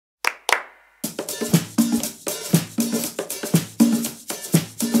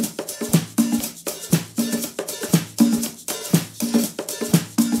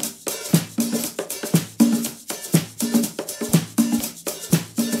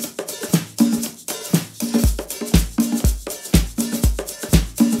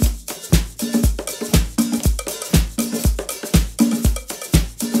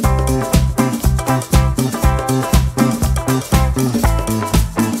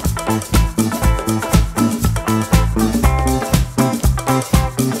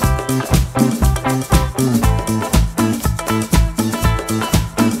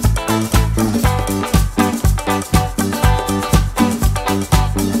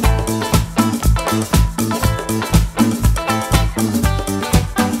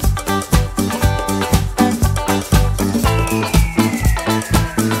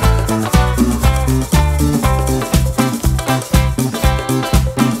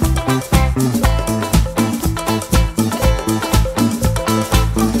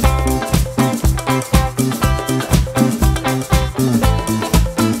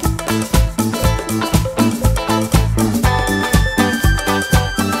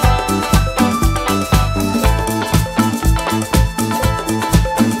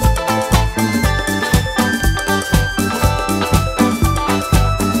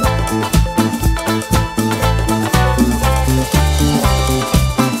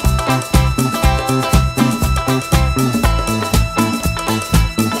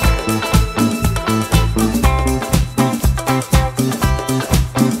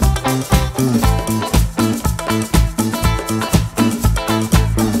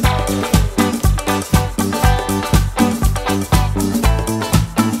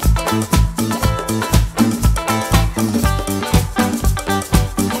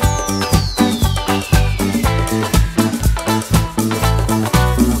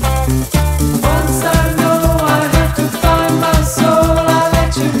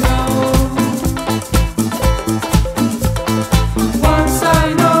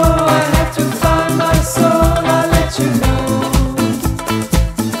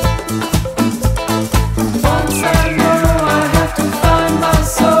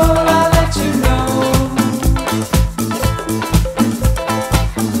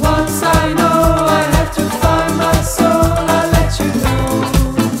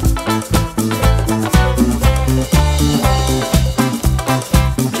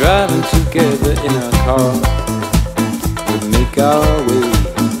car, we'd make our way.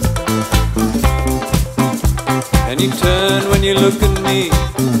 And you turn when you look at me,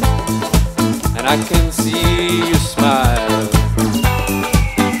 and I can see you smile.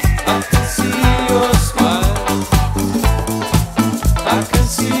 I can see your smile. I can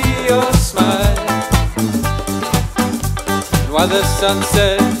see your smile. And while the sun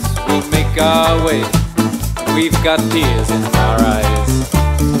sets, we'll make our way. We've got tears in our eyes.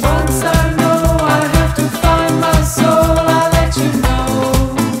 Once I know I have to find my soul, I'll let you know.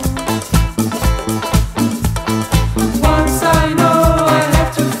 Once I know I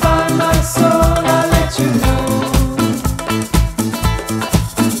have to find my soul, I'll let you know.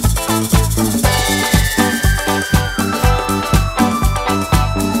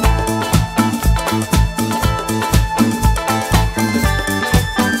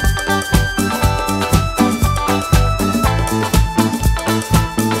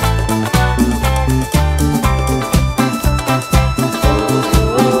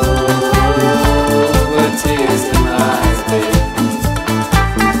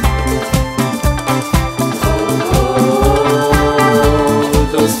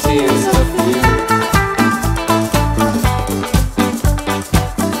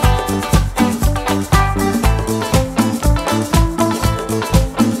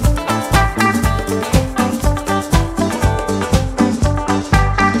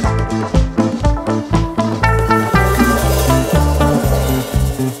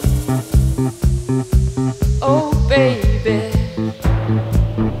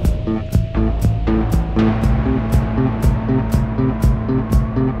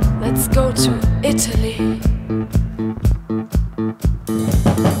 Let's go to Italy.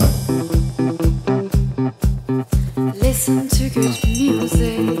 Listen to good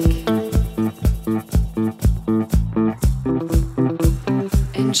music.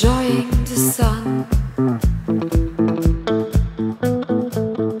 Enjoying the sun.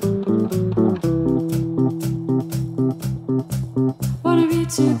 Wanna be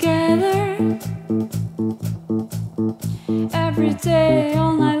together every day,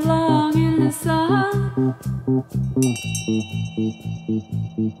 all night long in the sun.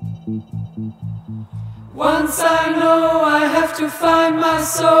 Once I know I have to find my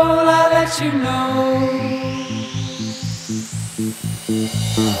soul, I'll let you know.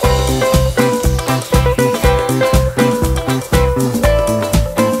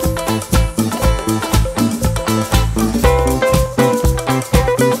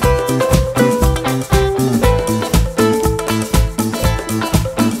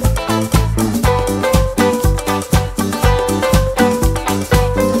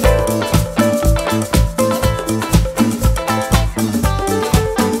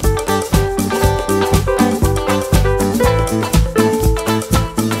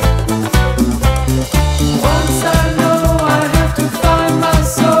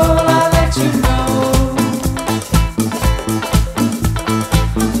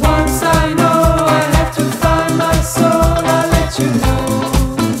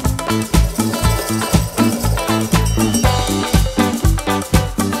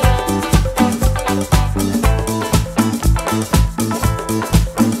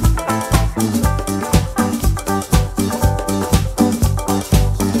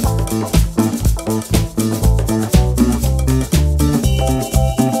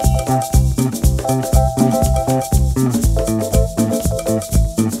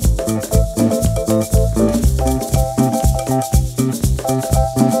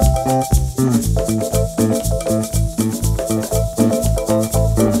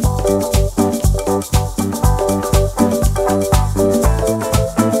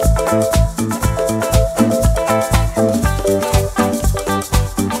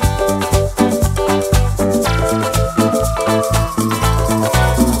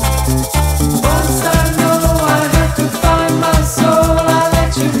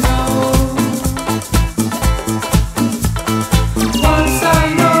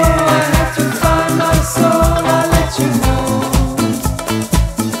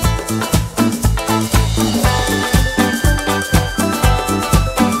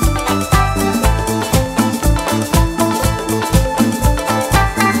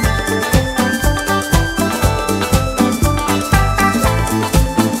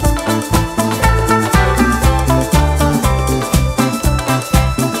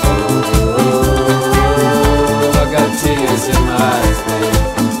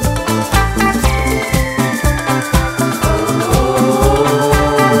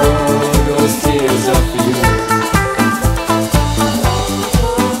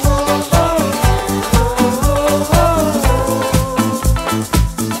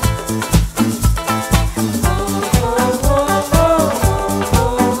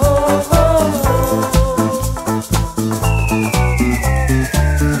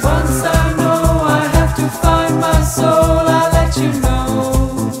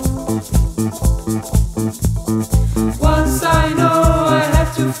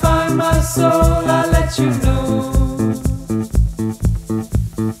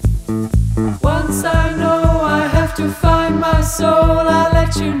 Once I know I have to find my soul, I'll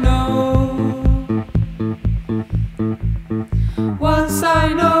let you know. Once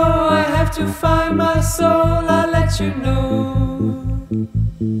I know I have to find my soul, I'll let you know.